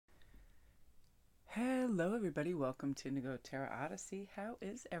Hello, everybody. Welcome to Indigo Tarot Odyssey. How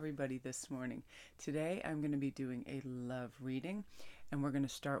is everybody this morning? Today, I'm going to be doing a love reading, and we're going to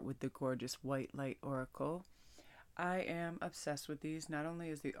start with the gorgeous White Light Oracle. I am obsessed with these. Not only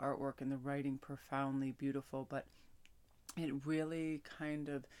is the artwork and the writing profoundly beautiful, but it really kind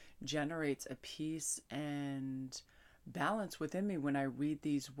of generates a peace and balance within me when I read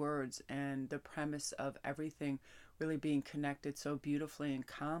these words, and the premise of everything really being connected so beautifully and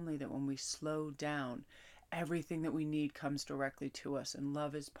calmly that when we slow down, everything that we need comes directly to us, and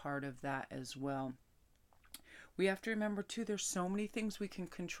love is part of that as well. We have to remember too, there's so many things we can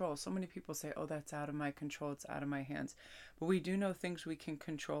control. So many people say, oh, that's out of my control, it's out of my hands. But we do know things we can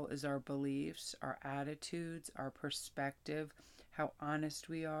control is our beliefs, our attitudes, our perspective, how honest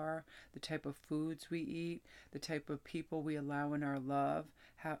we are, the type of foods we eat, the type of people we allow in our love,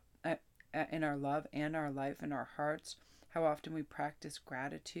 in our love and our life and our hearts, how often we practice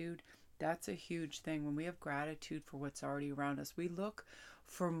gratitude. That's a huge thing. When we have gratitude for what's already around us, we look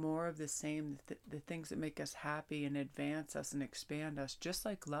for more of the same, the things that make us happy and advance us and expand us, just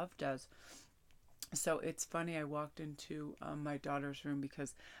like love does. So it's funny, I walked into my daughter's room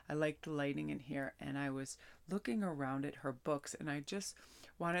because I like the lighting in here, and I was looking around at her books, and I just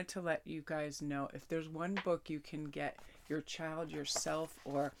wanted to let you guys know, if there's one book you can get your child, yourself,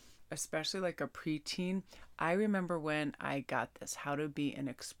 or especially like a preteen. I remember when I got this, How to Be an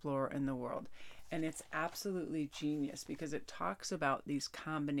Explorer in the World. And it's absolutely genius because it talks about these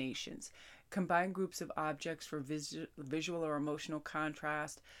combinations. Combine groups of objects for visual or emotional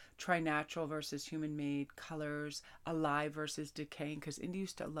contrast, try natural versus human made, colors, alive versus decaying. Because Indy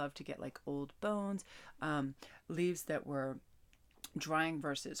used to love to get like old bones, leaves that were drying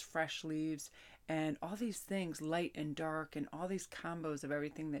versus fresh leaves, and all these things, light and dark, and all these combos of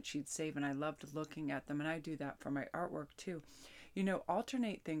everything that she'd save. And I loved looking at them, and I do that for my artwork too.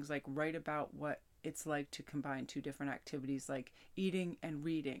 Alternate things, like write about what it's like to combine two different activities, like eating and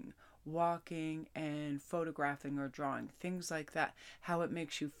reading, walking and photographing or drawing, things like that, how it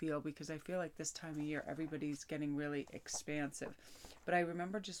makes you feel, because I feel like this time of year everybody's getting really expansive. But I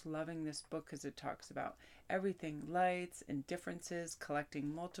remember just loving this book because it talks about everything, lights and differences,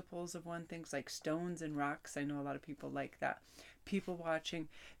 collecting multiples of one, things like stones and rocks. I know a lot of people like that. People watching.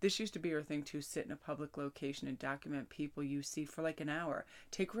 This used to be her thing too, sit in a public location and document people you see for like an hour.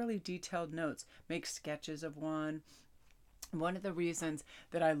 Take really detailed notes, make sketches of one. One of the reasons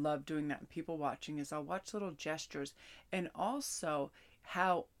that I love doing that and people watching is I'll watch little gestures, and also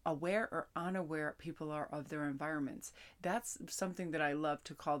how aware or unaware people are of their environments. That's something that I love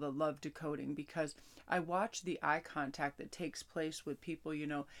to call the love decoding, because I watch the eye contact that takes place with people,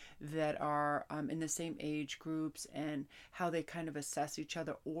 that are in the same age groups, and how they kind of assess each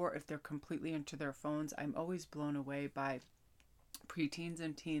other, or if they're completely into their phones. I'm always blown away by preteens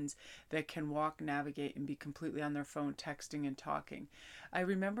and teens that can walk, navigate, and be completely on their phone, texting and talking. I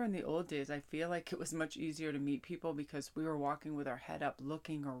remember in the old days, I feel like it was much easier to meet people because we were walking with our head up,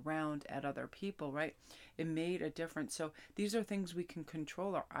 looking around at other people, right? It made a difference. So these are things we can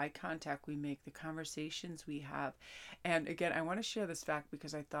control: our eye contact we make, the conversations we have. And again, I want to share this fact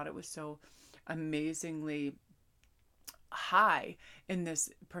because I thought it was so amazingly high in this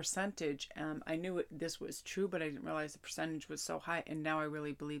percentage. I knew this was true, but I didn't realize the percentage was so high. And now I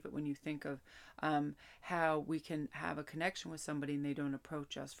really believe it when you think of how we can have a connection with somebody and they don't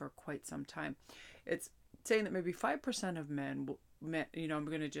approach us for quite some time. It's saying that maybe 5% of men will, I'm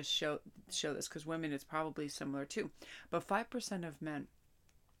going to just show this because women, it's probably similar too. But 5% of men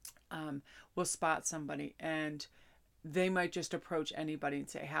will spot somebody, and they might just approach anybody and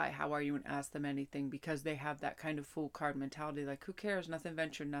say, hi, how are you, and ask them anything, because they have that kind of fool card mentality, like, who cares, nothing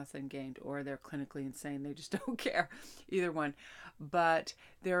ventured, nothing gained, or they're clinically insane, they just don't care, either one. But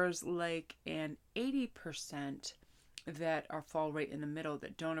there's like an 80% that are fall right in the middle,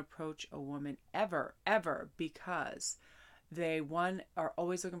 that don't approach a woman ever, because they, one, are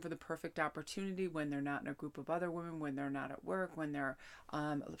always looking for the perfect opportunity when they're not in a group of other women, when they're not at work, when they're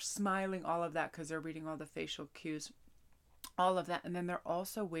smiling, all of that, because they're reading all the facial cues, all of that. And then they're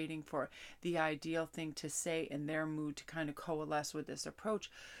also waiting for the ideal thing to say in their mood to kind of coalesce with this approach.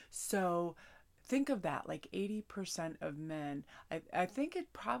 So think of that, like 80% of men, I think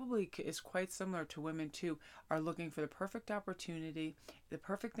it probably is quite similar to women too, are looking for the perfect opportunity, the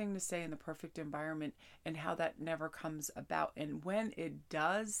perfect thing to say in the perfect environment, and how that never comes about. And when it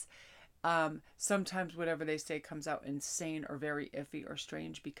does, sometimes whatever they say comes out insane or very iffy or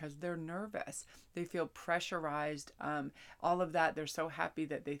strange, because they're nervous. They feel pressurized. All of that. They're so happy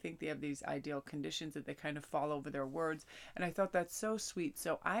that they think they have these ideal conditions that they kind of fall over their words. And I thought that's so sweet.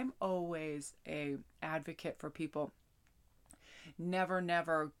 So I'm always a advocate for people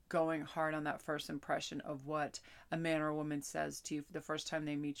never going hard on that first impression of what a man or a woman says to you for the first time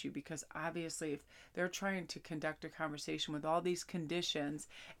they meet you, because obviously if they're trying to conduct a conversation with all these conditions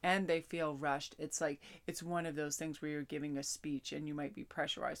and they feel rushed, it's like it's one of those things where you're giving a speech and you might be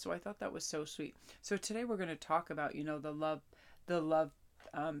pressurized. So I thought that was so sweet. So today we're going to talk about, the love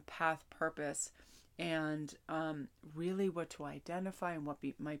path purpose, and really what to identify and what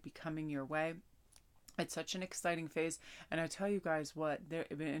might be coming your way. It's such an exciting phase, and I tell you guys what, there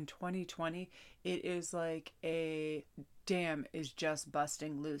in 2020, it is like a dam is just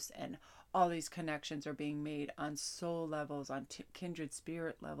busting loose, and all these connections are being made on soul levels, on kindred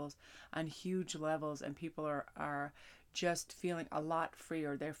spirit levels, on huge levels, and people are just feeling a lot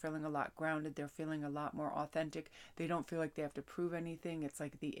freer. They're feeling a lot grounded. They're feeling a lot more authentic. They don't feel like they have to prove anything. It's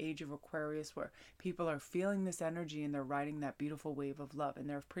like the age of Aquarius, where people are feeling this energy and they're riding that beautiful wave of love, and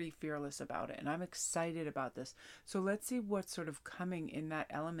they're pretty fearless about it. And I'm excited about this. So let's see what's sort of coming in that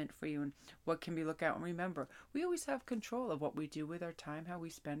element for you and what can be looked at. And remember, we always have control of what we do with our time, how we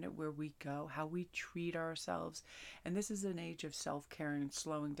spend it, where we go, how we treat ourselves. And this is an age of self-care and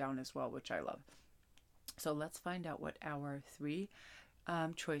slowing down as well, which I love. So let's find out what our three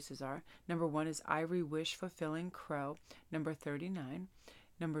choices are. Number 1 is Ivory Wish Fulfilling Crow, number 39.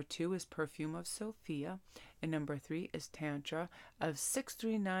 Number 2 is Perfume of Sophia. And number 3 is Tantra of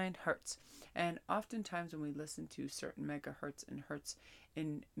 639 Hertz. And oftentimes when we listen to certain megahertz and hertz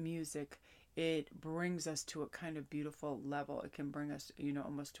in music, it brings us to a kind of beautiful level. It can bring us,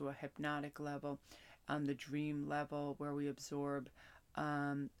 almost to a hypnotic level, on the dream level, where we absorb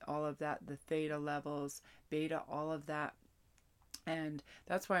all of that, the theta levels, beta, all of that. And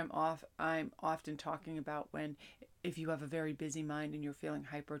that's why I'm often talking about, when if you have a very busy mind and you're feeling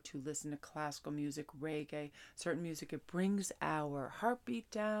hyper, to listen to classical music, reggae, certain music. It brings our heartbeat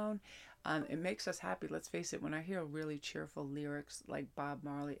down. It makes us happy. Let's face it, when I hear really cheerful lyrics like Bob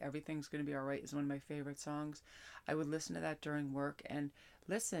Marley, Everything's Gonna Be Alright is one of my favorite songs. I would listen to that during work. And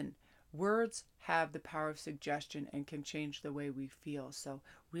listen, words have the power of suggestion and can change the way we feel. So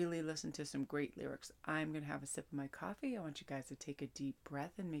really listen to some great lyrics. I'm going to have a sip of my coffee. I want you guys to take a deep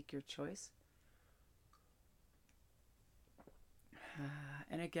breath and make your choice.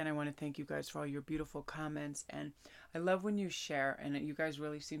 And again, I want to thank you guys for all your beautiful comments. And I love when you share. And you guys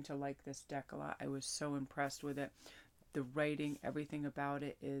really seem to like this deck a lot. I was so impressed with it. The writing, everything about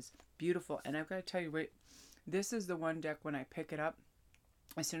it is beautiful. And I've got to tell you, this is the one deck, when I pick it up,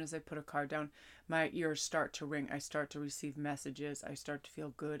 as soon as I put a card down, my ears start to ring. I start to receive messages. I start to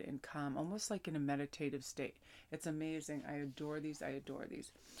feel good and calm, almost like in a meditative state. It's amazing. I adore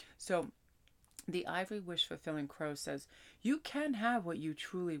these. So the Ivory Wish Fulfilling Crow says, you can have what you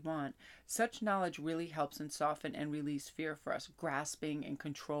truly want. Such knowledge really helps and soften and release fear for us, grasping and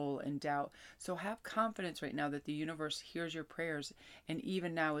control and doubt. So have confidence right now that the universe hears your prayers and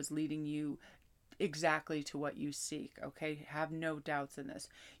even now is leading you exactly to what you seek. Okay, have no doubts in this.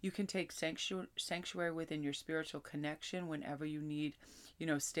 You can take sanctuary within your spiritual connection whenever you need,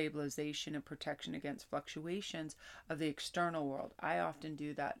 stabilization and protection against fluctuations of the external world. I often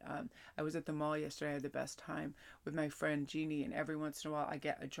do that. I was at the mall yesterday. I had the best time with my friend Jeannie, and every once in a while I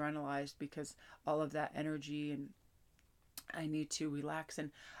get adrenalized because all of that energy, and I need to relax,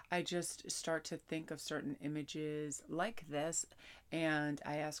 and I just start to think of certain images like this, and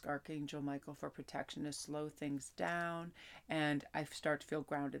I ask Archangel Michael for protection to slow things down, and I start to feel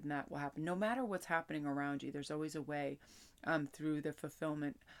grounded, and that will happen. No matter what's happening around you, there's always a way through the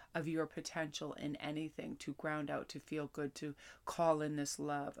fulfillment of your potential in anything to ground out, to feel good, to call in this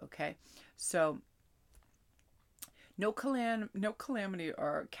love, okay? So no calamity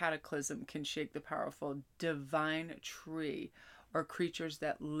or cataclysm can shake the powerful divine tree or creatures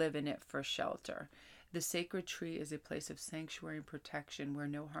that live in it for shelter. The sacred tree is a place of sanctuary and protection where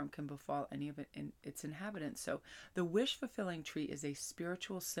no harm can befall any of its inhabitants. So the wish-fulfilling tree is a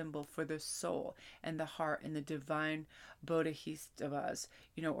spiritual symbol for the soul and the heart and the divine bodhisattvas,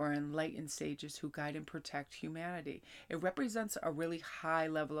 or enlightened sages who guide and protect humanity. It represents a really high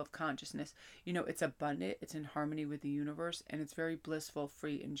level of consciousness. It's abundant, it's in harmony with the universe, and it's very blissful,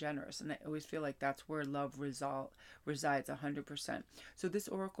 free, and generous. And I always feel like that's where love resides 100%. So this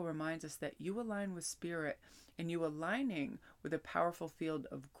oracle reminds us that you align with spirit, and you aligning with a powerful field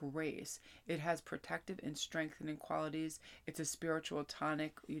of grace. It has protective and strengthening qualities. It's a spiritual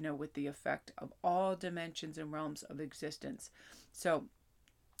tonic, with the effect of all dimensions and realms of existence. So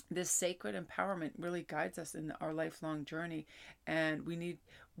this sacred empowerment really guides us in our lifelong journey. And we need,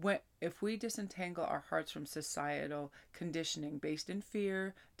 when if we disentangle our hearts from societal conditioning based in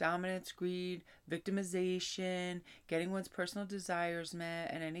fear, dominance, greed, victimization, getting one's personal desires met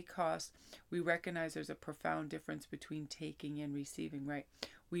at any cost, we recognize there's a profound difference between taking and receiving, right?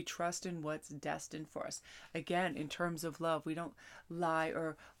 We trust in what's destined for us. Again, in terms of love, we don't lie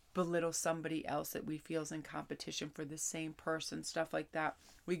or belittle somebody else that we feel is in competition for the same person, stuff like that.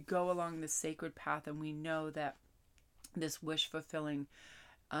 We go along this sacred path, and we know that this wish fulfilling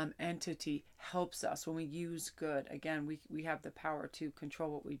entity helps us when we use good. Again, we have the power to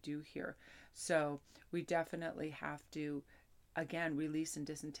control what we do here. So we definitely have to, again, release and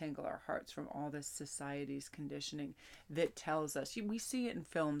disentangle our hearts from all this society's conditioning that tells us. We see it in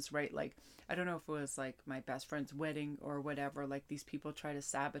films, right? Like, I don't know if it was like My Best Friend's Wedding or whatever, like these people try to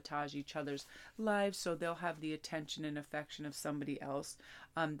sabotage each other's lives so they'll have the attention and affection of somebody else.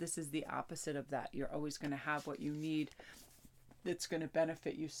 This is the opposite of that. You're always going to have what you need that's going to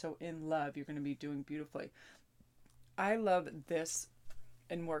benefit you. So in love, you're going to be doing beautifully. I love this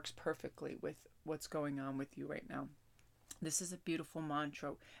and works perfectly with what's going on with you right now. This is a beautiful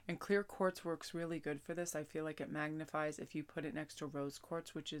mantra, and clear quartz works really good for this. I feel like it magnifies. If you put it next to rose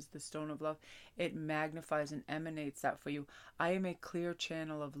quartz, which is the stone of love, it magnifies and emanates that for you. I am a clear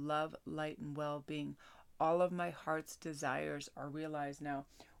channel of love, light, and well-being. All of my heart's desires are realized now.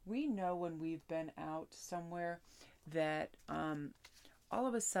 We know when we've been out somewhere that all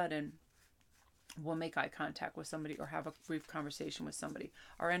of a sudden we'll make eye contact with somebody or have a brief conversation with somebody.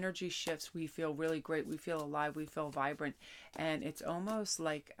 Our energy shifts. We feel really great. We feel alive. We feel vibrant. And it's almost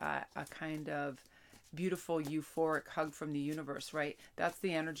like a kind of beautiful, euphoric hug from the universe, right? That's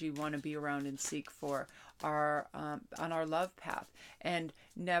the energy we want to be around and seek for our on our love path. And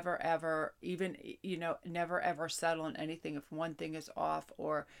never ever, even, never ever settle on anything. If one thing is off,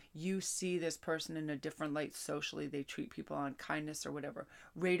 or you see this person in a different light socially, they treat people on kindness or whatever,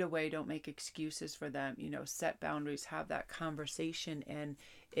 right away, don't make excuses for them. Set boundaries, have that conversation. And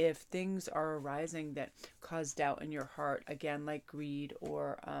if things are arising that cause doubt in your heart, again, like greed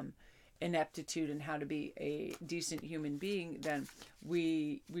or ineptitude in how to be a decent human being, then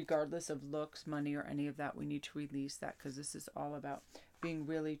we, regardless of looks, money, or any of that, we need to release that, because this is all about being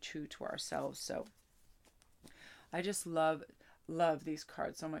really true to ourselves. So I just love these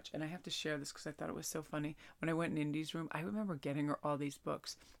cards so much. And I have to share this because I thought it was so funny. When I went in Indy's room, I remember getting her all these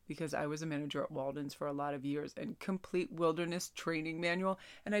books because I was a manager at Walden's for a lot of years, and complete wilderness training manual.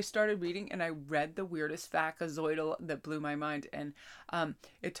 And I started reading, and I read the weirdest factozoidal that blew my mind. And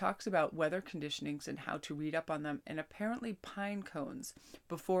it talks about weather conditionings and how to read up on them. And apparently pine cones,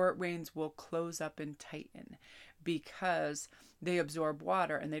 before it rains, will close up and tighten because they absorb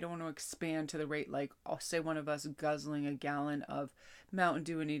water, and they don't want to expand to the rate, like, say one of us guzzling a gallon of Mountain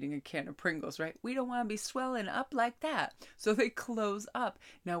Dew and eating a can of Pringles, right? We don't want to be swelling up like that. So they close up.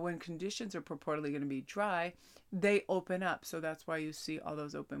 Now, when conditions are purportedly going to be dry, they open up. So that's why you see all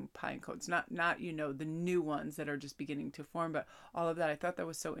those open pine cones. Not the new ones that are just beginning to form, but all of that. I thought that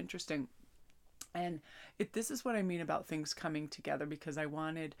was so interesting. And this is what I mean about things coming together, because I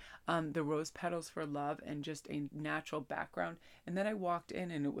wanted the rose petals for love and just a natural background. And then I walked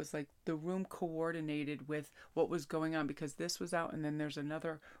in, and it was like the room coordinated with what was going on, because this was out, and then there's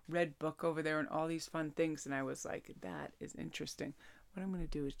another red book over there and all these fun things. And I was like, that is interesting. What I'm going to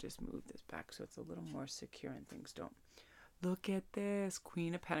do is just move this back so it's a little more secure and things don't. Look at this,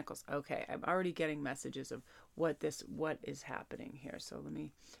 Queen of Pentacles. Okay, I'm already getting messages of what is happening here. So let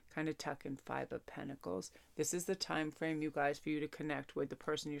me kind of tuck in Five of Pentacles. This is the time frame, you guys, for you to connect with the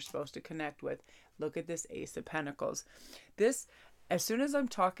person you're supposed to connect with. Look at this Ace of Pentacles. This, as soon as I'm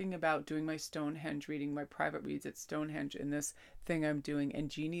talking about doing my Stonehenge reading, my private reads at Stonehenge, in this thing I'm doing, and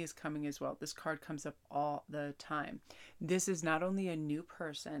Genie is coming as well. This card comes up all the time. This is not only a new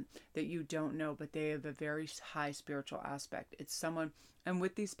person that you don't know, but they have a very high spiritual aspect. It's someone, and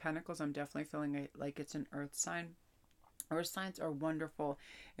with these pentacles, I'm definitely feeling like it's an earth sign. Earth signs are wonderful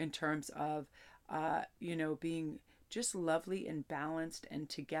in terms of, being just lovely and balanced and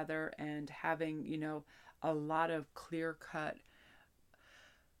together, and having, a lot of clear-cut,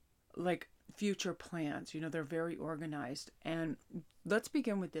 like, future plans. They're very organized. And let's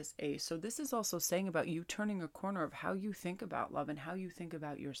begin with this Ace. So this is also saying about you turning a corner of how you think about love and how you think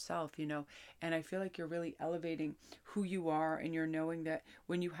about yourself, and I feel like you're really elevating who you are, and you're knowing that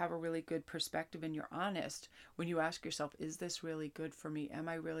when you have a really good perspective and you're honest, when you ask yourself, is this really good for me? Am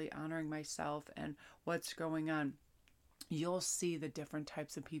I really honoring myself and what's going on? You'll see the different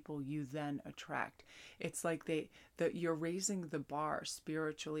types of people you then attract. It's like you're raising the bar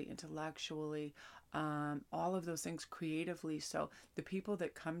spiritually, intellectually, all of those things creatively. So the people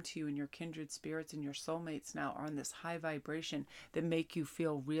that come to you and your kindred spirits and your soulmates now are on this high vibration that make you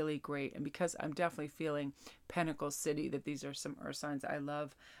feel really great. And because I'm definitely feeling Pentacle City, that these are some earth signs I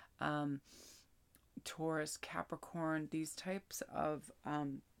love, Taurus, Capricorn, these types of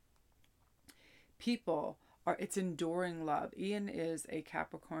people are, it's enduring love. Ian is a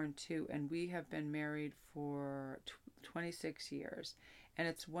Capricorn too, and we have been married for 26 years. And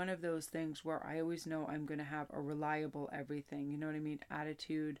it's one of those things where I always know I'm going to have a reliable everything. You know what I mean?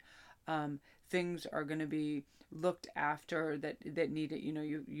 Attitude. Things are going to be looked after that need it.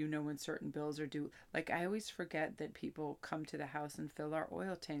 You know when certain bills are due. Like, I always forget that people come to the house and fill our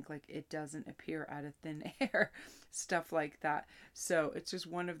oil tank. Like, it doesn't appear out of thin air. Stuff like that. So it's just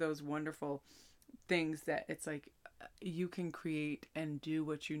one of those wonderful things that it's like you can create and do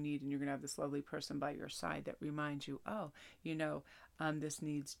what you need, and you're gonna have this lovely person by your side that reminds you, oh, this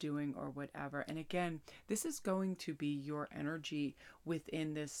needs doing or whatever. And again, this is going to be your energy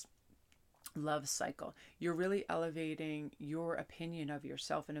within this love cycle. You're really elevating your opinion of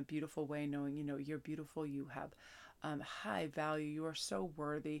yourself in a beautiful way, knowing you're beautiful, you have high value, you are so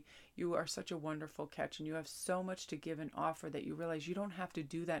worthy, you are such a wonderful catch, and you have so much to give and offer that you realize you don't have to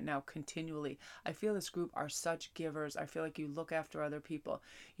do that now continually. I feel this group are such givers. I feel like you look after other people.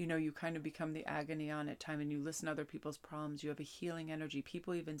 You kind of become the agony on at time, and you listen to other people's problems. You have a healing energy.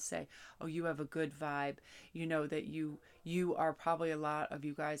 People even say, oh, you have a good vibe. That you are probably, a lot of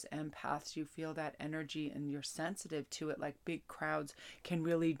you guys, empaths. You feel that energy and you're sensitive to it. Like, big crowds can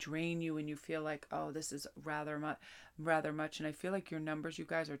really drain you, and you feel like, oh, this is rather much. And I feel like your numbers, you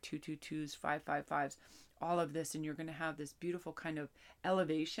guys, are 222s, 555s, all of this, and you're going to have this beautiful kind of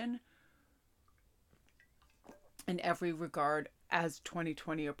elevation in every regard as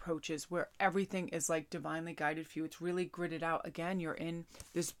 2020 approaches, where everything is like divinely guided for you. It's really gridded out. Again, you're in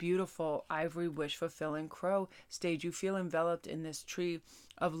this beautiful ivory wish fulfilling crow stage. You feel enveloped in this tree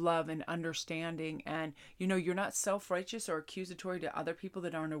of love and understanding, and you're not self-righteous or accusatory to other people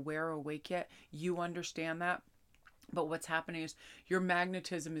that aren't aware or awake yet. You understand that. But what's happening is your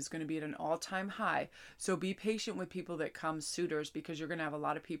magnetism is going to be at an all-time high. So be patient with people that come, suitors, because you're going to have a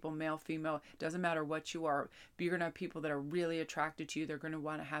lot of people, male, female, doesn't matter what you are, but you're going to have people that are really attracted to you. They're going to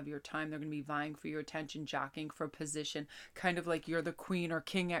want to have your time. They're going to be vying for your attention, jockeying for position, kind of like you're the queen or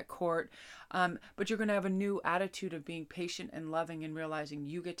king at court. But you're going to have a new attitude of being patient and loving, and realizing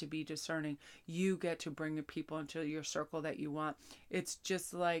you get to be discerning. You get to bring the people into your circle that you want. It's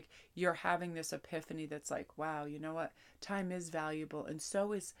just like you're having this epiphany that's like, wow, you know what? Time is valuable, and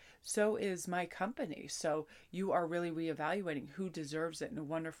so is my company. So you are really reevaluating who deserves it in a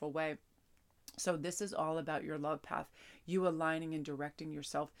wonderful way. So this is all about your love path, you aligning and directing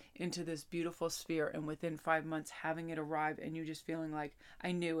yourself into this beautiful sphere, and within 5 months having it arrive, and you just feeling like,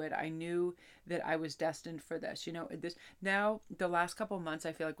 I knew it. I knew that I was destined for this. This now, the last couple of months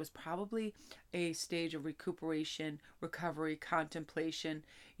I feel like was probably a stage of recuperation, recovery, contemplation,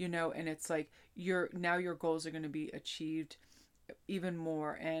 and it's like your goals are going to be achieved even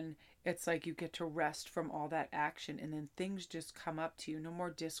more, and it's like you get to rest from all that action, and then things just come up to you. No more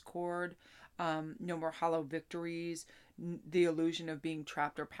discord, no more hollow victories, the illusion of being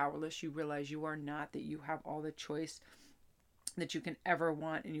trapped or powerless. You realize you are not, that you have all the choice that you can ever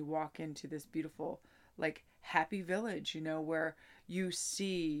want, and you walk into this beautiful, like, happy village, where you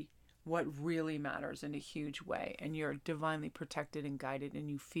see what really matters in a huge way, and you're divinely protected and guided, and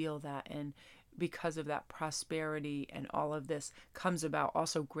you feel that. And because of that, prosperity and all of this comes about.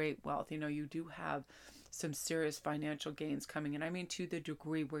 Also great wealth. You do have some serious financial gains coming in. I mean, to the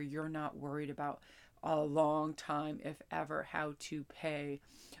degree where you're not worried about a long time, if ever, how to pay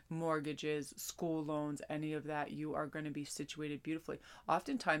mortgages, school loans, any of that. You are going to be situated beautifully.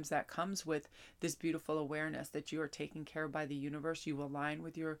 Oftentimes that comes with this beautiful awareness that you are taken care of by the universe. You align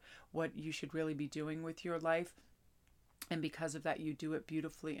with what you should really be doing with your life. And because of that, you do it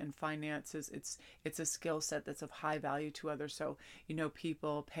beautifully. And finances, it's a skill set that's of high value to others. So,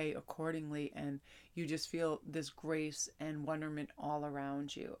 people pay accordingly, and you just feel this grace and wonderment all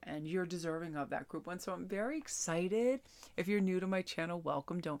around you. And you're deserving of that, group one. So I'm very excited. If you're new to my channel,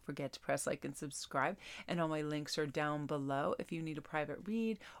 welcome. Don't forget to press like and subscribe. And all my links are down below. If you need a private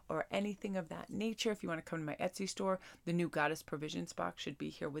read or anything of that nature, if you want to come to my Etsy store, the new Goddess Provisions box should be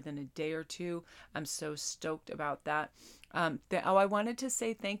here within a day or two. I'm so stoked about that. I wanted to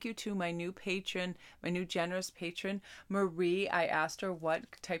say thank you to my new patron, my new generous patron, Marie. I asked her what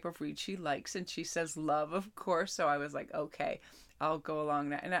type of read she likes, and she says love, of course. So I was like, okay, I'll go along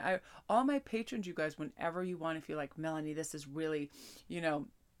that. And all my patrons, you guys, whenever you want, if you're like, Melanie, this is really,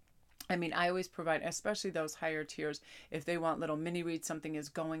 I mean, I always provide, especially those higher tiers, if they want little mini reads, something is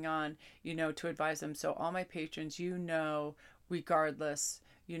going on, to advise them. So all my patrons, regardless,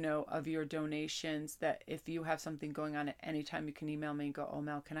 of your donations, that if you have something going on at any time, you can email me and go, oh,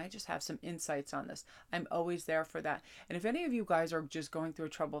 Mel, can I just have some insights on this? I'm always there for that. And if any of you guys are just going through a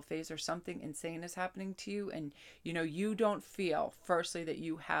trouble phase or something insane is happening to you, and, you don't feel, firstly, that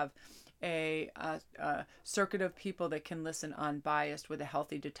you have a circuit of people that can listen unbiased with a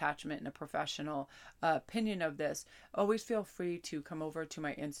healthy detachment and a professional opinion of this, always feel free to come over to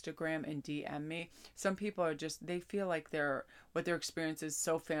my Instagram and DM me. Some people are just, they feel like what their experience is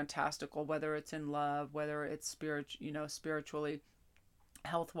so fantastical, whether it's in love, whether it's spiritually,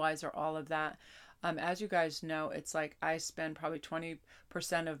 health wise, or all of that. As you guys know, it's like I spend probably 20%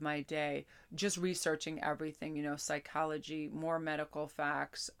 of my day just researching everything, psychology, more medical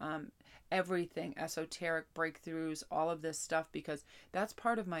facts, everything, esoteric breakthroughs, all of this stuff, because that's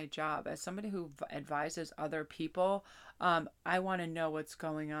part of my job. As somebody who advises other people, I want to know what's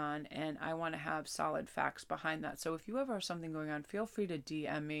going on, and I want to have solid facts behind that. So if you ever have something going on, feel free to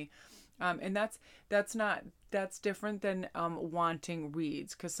DM me. And that's different than wanting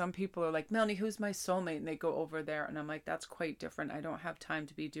reads, because some people are like, Melanie, who's my soulmate? And they go over there, and I'm like, that's quite different. I don't have time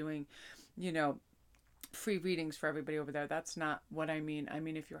to be doing, free readings for everybody over there. That's not what I mean. I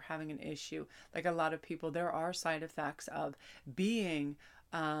mean, if you're having an issue, like a lot of people, there are side effects of being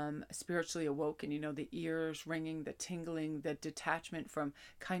spiritually awoken, the ears ringing, the tingling, the detachment from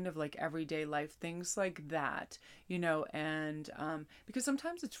kind of like everyday life, things like that, and because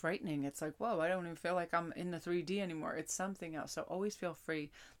sometimes it's frightening. It's like, whoa, I don't even feel like I'm in the 3D anymore. It's something else. So always feel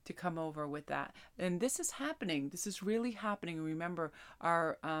free to come over with that. And this is happening. This is really happening. Remember,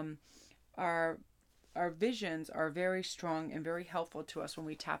 our visions are very strong and very helpful to us when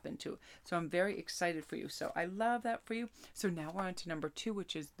we tap into it. So I'm very excited for you. So I love that for you. So now we're on to number 2,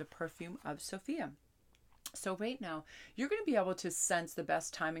 which is the perfume of Sophia. So right now, you're going to be able to sense the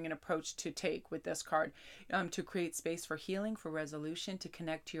best timing and approach to take with this card, to create space for healing, for resolution, to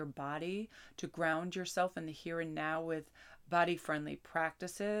connect to your body, to ground yourself in the here and now with body-friendly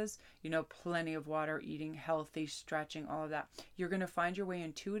practices, plenty of water, eating healthy, stretching, all of that. You're going to find your way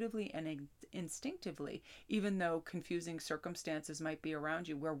intuitively and instinctively, even though confusing circumstances might be around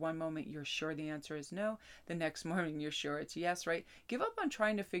you, where one moment you're sure the answer is no, the next morning you're sure it's yes, right? Give up on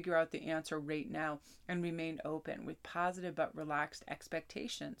trying to figure out the answer right now and remain open with positive but relaxed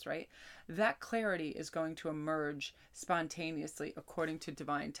expectations, right? That clarity is going to emerge spontaneously according to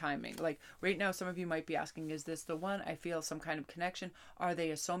divine timing. Like right now, some of you might be asking, is this the one? I feel some kind of connection. Are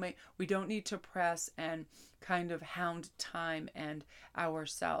they a soulmate? We don't need to press and kind of hound time and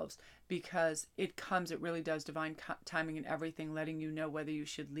ourselves, because it really does divine timing in everything, letting you know whether you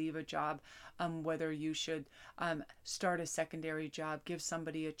should leave a job, whether you should start a secondary job, give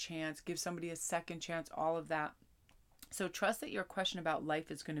somebody a chance, give somebody a second chance, all of that. So trust that your question about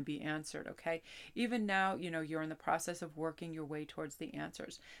life is going to be answered, okay? Even now, you're in the process of working your way towards the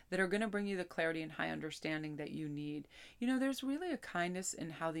answers that are going to bring you the clarity and high understanding that you need. There's really a kindness in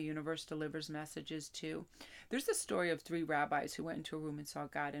how the universe delivers messages too. There's the story of 3 rabbis who went into a room and saw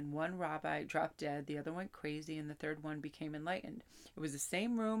God, and one rabbi dropped dead, the other went crazy, and the third one became enlightened. It was the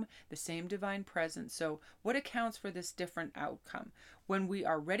same room, the same divine presence. So what accounts for this different outcome? When we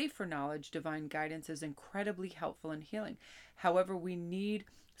are ready for knowledge, divine guidance is incredibly helpful in healing. However, we need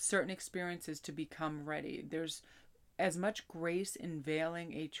certain experiences to become ready. There's as much grace in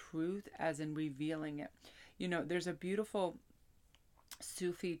veiling a truth as in revealing it. There's a beautiful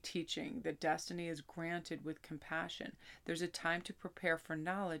Sufi teaching that destiny is granted with compassion. There's a time to prepare for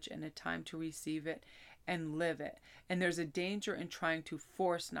knowledge and a time to receive it and live it. And there's a danger in trying to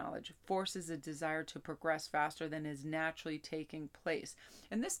force knowledge. Force is a desire to progress faster than is naturally taking place.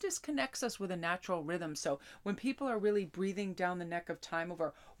 And this disconnects us with a natural rhythm. So when people are really breathing down the neck of time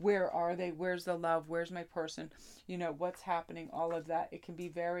over where are they, where's the love, where's my person, what's happening, all of that, it can be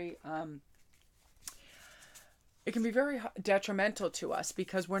very detrimental to us,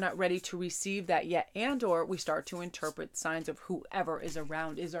 because we're not ready to receive that yet, and or we start to interpret signs of whoever is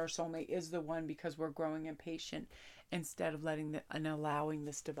around is our soulmate, is the one, because we're growing impatient instead of allowing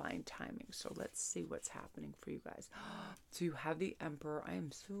this divine timing. So let's see what's happening for you guys. So you have the Emperor. I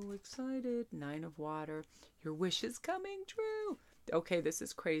am so excited. 9 of water. Your wish is coming true. Okay, this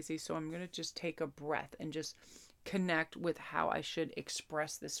is crazy. So I'm going to just take a breath and just connect with how I should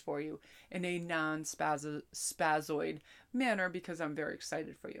express this for you in a non-spazoid manner, because I'm very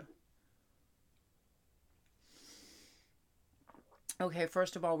excited for you. Okay,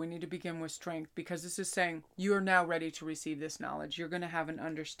 first of all, we need to begin with strength, because this is saying you are now ready to receive this knowledge. You're going to have an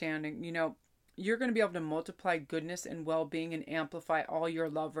understanding. you're going to be able to multiply goodness and well-being and amplify all your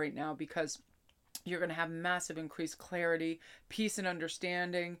love right now, because you're going to have massive increased clarity, peace, and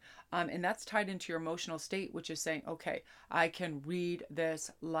understanding. And that's tied into your emotional state, which is saying, okay, I can read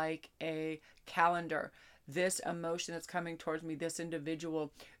this like a calendar. This emotion that's coming towards me, this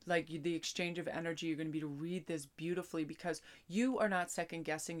individual, like the exchange of energy, you're going to be to read this beautifully, because you are not second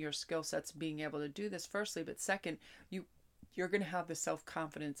guessing your skill sets being able to do this, firstly. But second, you're going to have the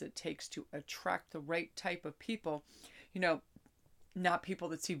self-confidence it takes to attract the right type of people. You know, not people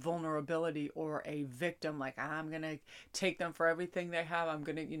that see vulnerability or a victim, like I'm going to take them for everything they have. I'm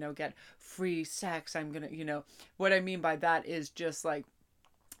going to, get free sex. I'm going to, what I mean by that is just like,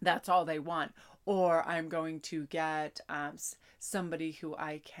 that's all they want. Or I'm going to get somebody who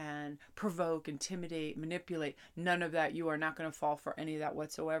I can provoke, intimidate, manipulate. None of that. You are not going to fall for any of that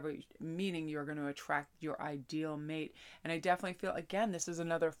whatsoever, meaning you're going to attract your ideal mate. And I definitely feel, again, this is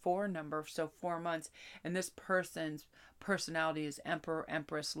another 4 number, so 4 months. And this person's personality is Emperor,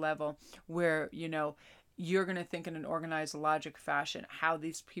 Empress level, where, you're going to think in an organized logic fashion how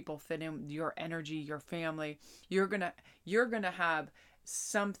these people fit in, your energy, your family. You're going to have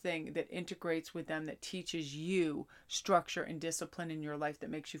something that integrates with them, that teaches you structure and discipline in your life, that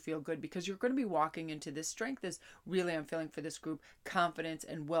makes you feel good, because you're going to be walking into this. Strength is really, I'm feeling for this group, confidence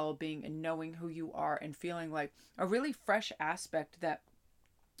and well-being, and knowing who you are, and feeling like a really fresh aspect that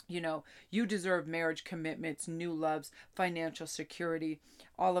you deserve marriage commitments, new loves, financial security,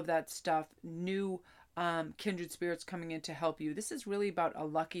 all of that stuff, new kindred spirits coming in to help you. This is really about a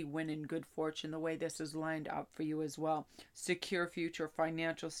lucky win and good fortune, the way this is lined up for you as well. Secure future,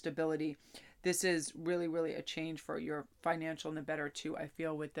 financial stability. This is really, really a change for your financial and the better too, I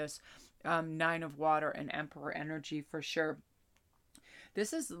feel, with this 9 of water and Emperor energy for sure.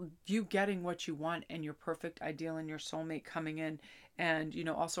 This is you getting what you want and your perfect ideal and your soulmate coming in, and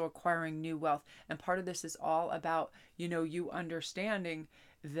also acquiring new wealth. And part of this is all about you understanding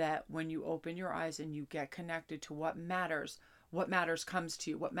that when you open your eyes and you get connected to what matters comes to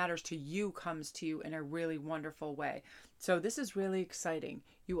you. What matters to you comes to you in a really wonderful way. So this is really exciting.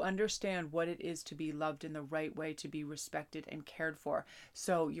 You understand what it is to be loved in the right way, to be respected and cared for.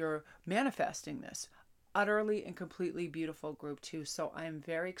 So you're manifesting this. Utterly and completely beautiful group too. So I'm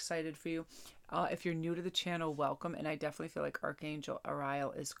very excited for you. If you're new to the channel, welcome. And I definitely feel like Archangel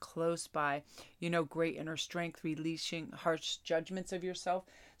Ariel is close by. Great inner strength, releasing harsh judgments of yourself.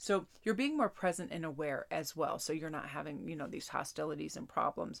 So you're being more present and aware as well. So you're not having, these hostilities and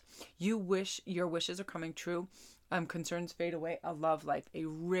problems. Your wishes are coming true. Concerns fade away. A love life, a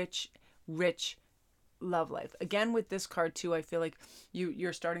rich, rich love life. Again, with this card too, I feel like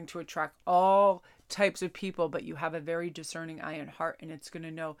you're starting to attract all types of people, but you have a very discerning eye and heart, and it's going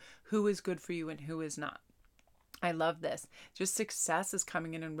to know who is good for you and who is not. I love this. Just success is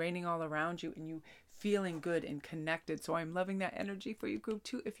coming in and raining all around you, and you feeling good and connected. So I'm loving that energy for you, group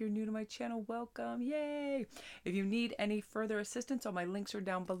 2. If you're new to my channel, welcome. Yay! If you need any further assistance, all my links are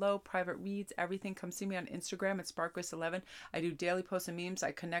down below. Private reads, everything. Come see me on Instagram at Sparkris11. I do daily posts and memes.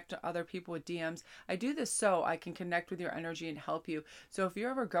 I connect to other people with DMs. I do this so I can connect with your energy and help you. So if you're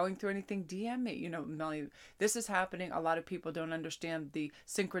ever going through anything, DM me. Melanie, this is happening. A lot of people don't understand the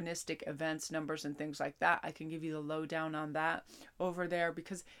synchronistic events, numbers, and things like that. I can give you the lowdown on that over there,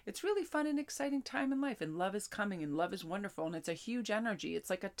 because it's really fun and exciting time in life, and love is coming, and love is wonderful, and it's a huge energy. It's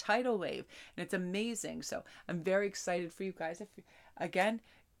like a tidal wave, and it's amazing. So I'm very excited for you guys. Again,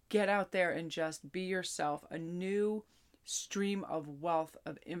 get out there and just be yourself. A new stream of wealth,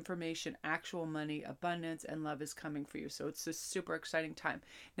 of information, actual money, abundance, and love is coming for you. So it's a super exciting time.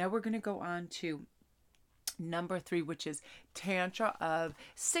 Now we're going to go on to number 3, which is Tantra of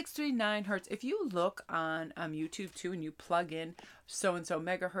 639 hertz. If you look on YouTube too, and you plug in so-and-so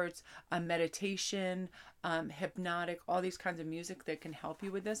megahertz, meditation, hypnotic, all these kinds of music that can help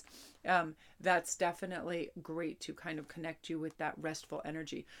you with this, that's definitely great to kind of connect you with that restful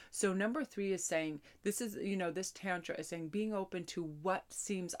energy. So number 3 is saying, this is, this Tantra is saying being open to what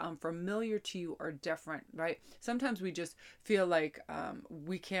seems unfamiliar to you or different, right? Sometimes we just feel like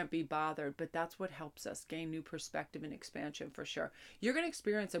we can't be bothered, but that's what helps us gain new perspective and expansion for sure. You're going to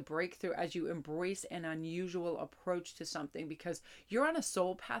experience a breakthrough as you embrace an unusual approach to something, because you're on a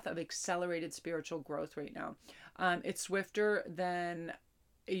soul path of accelerated spiritual growth right now. It's swifter,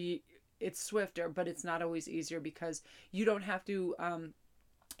 but it's not always easier, because you don't have to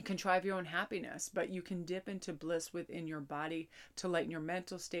contrive your own happiness, but you can dip into bliss within your body to lighten your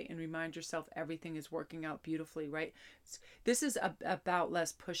mental state and remind yourself everything is working out beautifully, right? This is about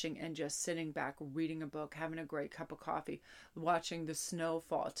less pushing and just sitting back, reading a book, having a great cup of coffee, watching the snow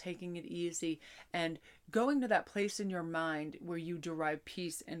fall, taking it easy, and going to that place in your mind where you derive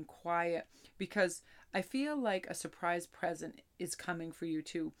peace and quiet, because I feel like a surprise present is coming for you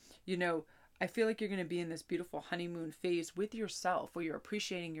too. You know, I feel like you're going to be in this beautiful honeymoon phase with yourself where you're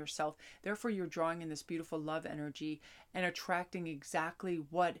appreciating yourself. Therefore, you're drawing in this beautiful love energy and attracting exactly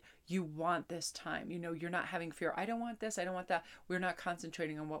what you want this time. You know, you're not having fear. I don't want this. I don't want that. We're not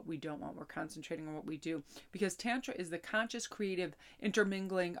concentrating on what we don't want. We're concentrating on what we do, because Tantra is the conscious, creative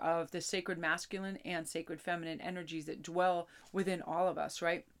intermingling of the sacred masculine and sacred feminine energies that dwell within all of us,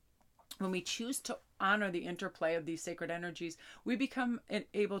 right? When we choose to honor the interplay of these sacred energies, we become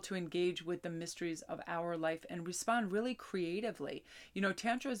able to engage with the mysteries of our life and respond really creatively. You know,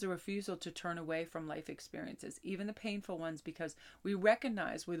 Tantra is a refusal to turn away from life experiences, even the painful ones, because we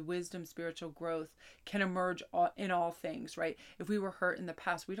recognize with wisdom, spiritual growth can emerge in all things, right? If we were hurt in the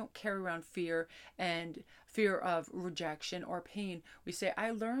past, we don't carry around fear and fear of rejection or pain. We say,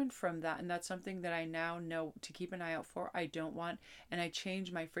 I learned from that, and that's something that I now know to keep an eye out for. I don't want, and I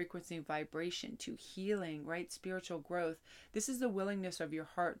change my frequency and vibration to healing, right? Spiritual growth. This is the willingness of your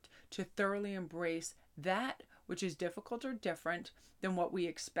heart to thoroughly embrace that which is difficult or different than what we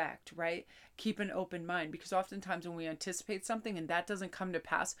expect, right? Keep an open mind, because oftentimes when we anticipate something and that doesn't come to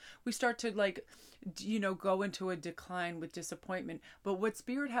pass, we start to go into a decline with disappointment. But what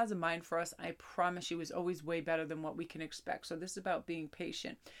Spirit has in mind for us, I promise you, is always way better than what we can expect. So this is about being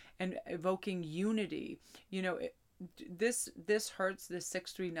patient and evoking unity. You know, this hurts, this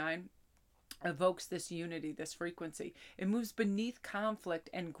 639 evokes this unity, this frequency. It moves beneath conflict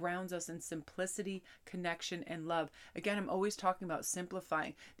and grounds us in simplicity, connection, and love. Again, I'm always talking about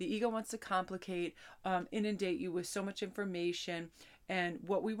simplifying. The ego wants to complicate, inundate you with so much information. And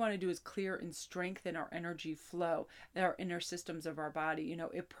what we want to do is clear and strengthen our energy flow, our inner systems of our body. You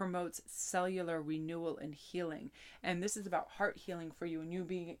know, it promotes cellular renewal and healing. And this is about heart healing for you and you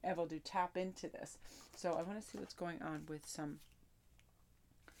being able to tap into this. So I want to see what's going on with some.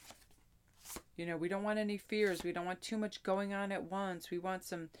 You know, we don't want any fears. We don't want too much going on at once. We want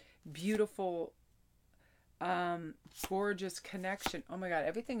some beautiful, gorgeous connection. Oh my God,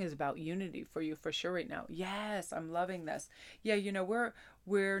 everything is about unity for you for sure right now. Yes, I'm loving this. Yeah, you know,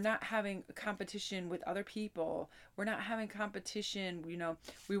 we're not having competition with other people. We're not having competition. You know,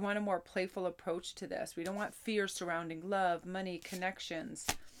 we want a more playful approach to this. We don't want fear surrounding love, money, connections.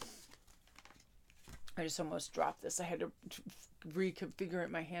 I just almost dropped this. I had to reconfigure it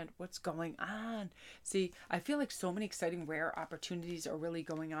in my hand. What's going on? See, I feel like so many exciting, rare opportunities are really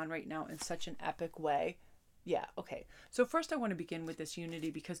going on right now in such an epic way. Yeah, okay. So first I want to begin with this unity,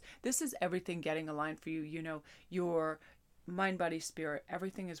 because this is everything getting aligned for you. You know, your mind, body, spirit,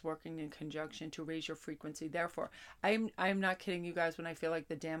 everything is working in conjunction to raise your frequency. Therefore, I'm not kidding you guys when I feel like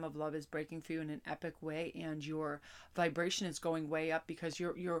the dam of love is breaking for you in an epic way and your vibration is going way up, because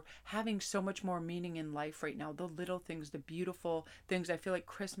you're having so much more meaning in life right now. The little things, the beautiful things. I feel like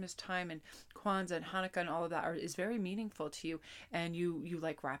Christmas time and Kwanzaa and Hanukkah and all of that is very meaningful to you, and you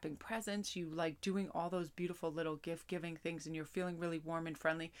like wrapping presents, you like doing all those beautiful little gift giving things, and you're feeling really warm and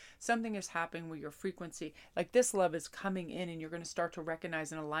friendly. Something is happening with your frequency. Like this love is coming in, and you're going to start to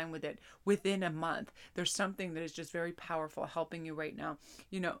recognize and align with it within a month. There's something that is just very powerful helping you right now.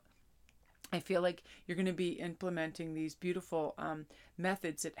 You know, I feel like you're going to be implementing these beautiful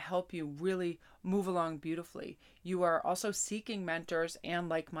methods that help you really move along beautifully. You are also seeking mentors and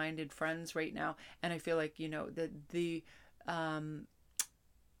like-minded friends right now. And I feel like, you know, the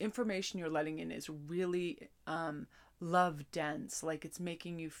information you're letting in is really love dense, like it's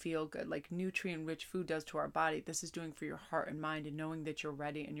making you feel good, like nutrient rich food does to our body. This is doing for your heart and mind, and knowing that you're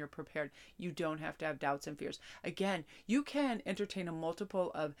ready and you're prepared. You don't have to have doubts and fears. Again, you can entertain a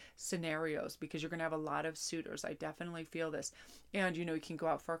multiple of scenarios, because you're going to have a lot of suitors. I definitely feel this. And you know, you can go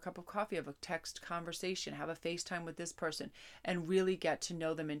out for a cup of coffee, have a text conversation, have a FaceTime with this person, and really get to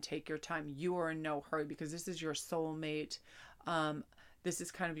know them and take your time. You are in no hurry, because this is your soulmate. This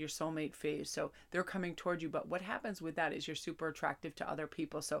is kind of your soulmate phase. So they're coming toward you. But what happens with that is you're super attractive to other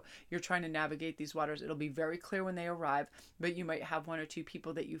people. So you're trying to navigate these waters. It'll be very clear when they arrive, but you might have one or two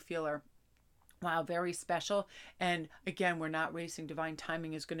people that you feel are, wow, very special. And again, we're not racing. Divine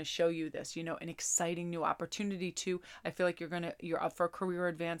timing is going to show you this, you know, an exciting new opportunity too. I feel like you're up for career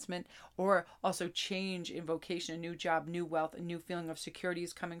advancement, or also change in vocation, a new job, new wealth, a new feeling of security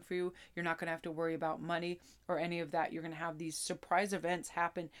is coming for you. You're not going to have to worry about money or any of that. You're going to have these surprise events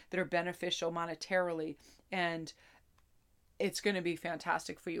happen that are beneficial monetarily, and it's going to be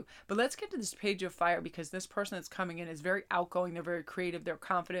fantastic for you. But let's get to this page of fire, because this person that's coming in is very outgoing. They're very creative. They're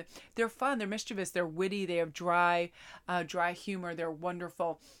confident. They're fun. They're mischievous. They're witty. They have dry humor. They're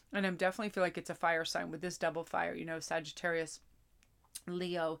wonderful. And I definitely feel like it's a fire sign with this double fire, Sagittarius,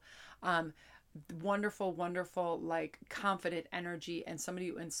 Leo. Wonderful, wonderful, like confident energy, and somebody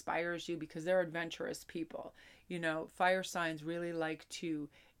who inspires you because they're adventurous people. Fire signs really like to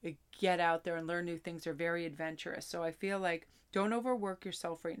get out there and learn new things. They're very adventurous. So I feel like don't overwork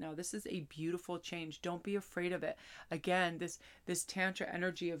yourself right now. This is a beautiful change. Don't be afraid of it. Again, this Tantra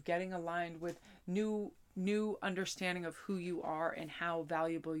energy of getting aligned with new understanding of who you are and how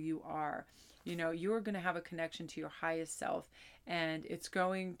valuable you are. You are going to have a connection to your highest self, and it's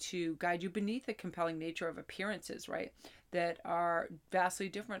going to guide you beneath the compelling nature of appearances, right? That are vastly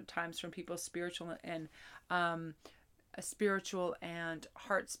different times from people's spiritual and a spiritual and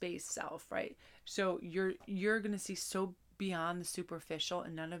heart space self, right? So you're going to see so beyond the superficial,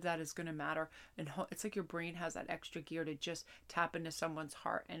 and none of that is going to matter. And it's like your brain has that extra gear to just tap into someone's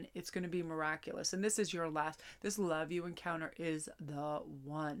heart, and it's going to be miraculous. And this is this love you encounter is the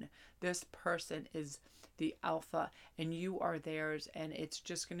one. This person is the alpha, and you are theirs, and it's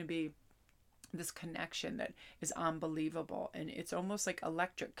just going to be this connection that is unbelievable. And it's almost like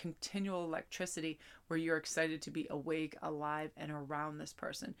continual electricity, where you're excited to be awake, alive, and around this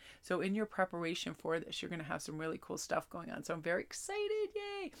person. So in your preparation for this, you're going to have some really cool stuff going on. So I'm very excited.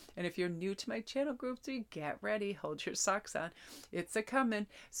 Yay. And if you're new to my channel, group 3, get ready, hold your socks on, it's a coming.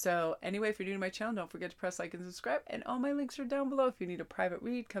 So anyway, if you're new to my channel, don't forget to press like and subscribe, and all my links are down below. If you need a private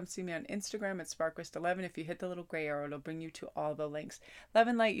read, come see me on Instagram at sparkwest11. If you hit the little gray arrow, it'll bring you to all the links. Love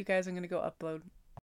and light, you guys. I'm going to go upload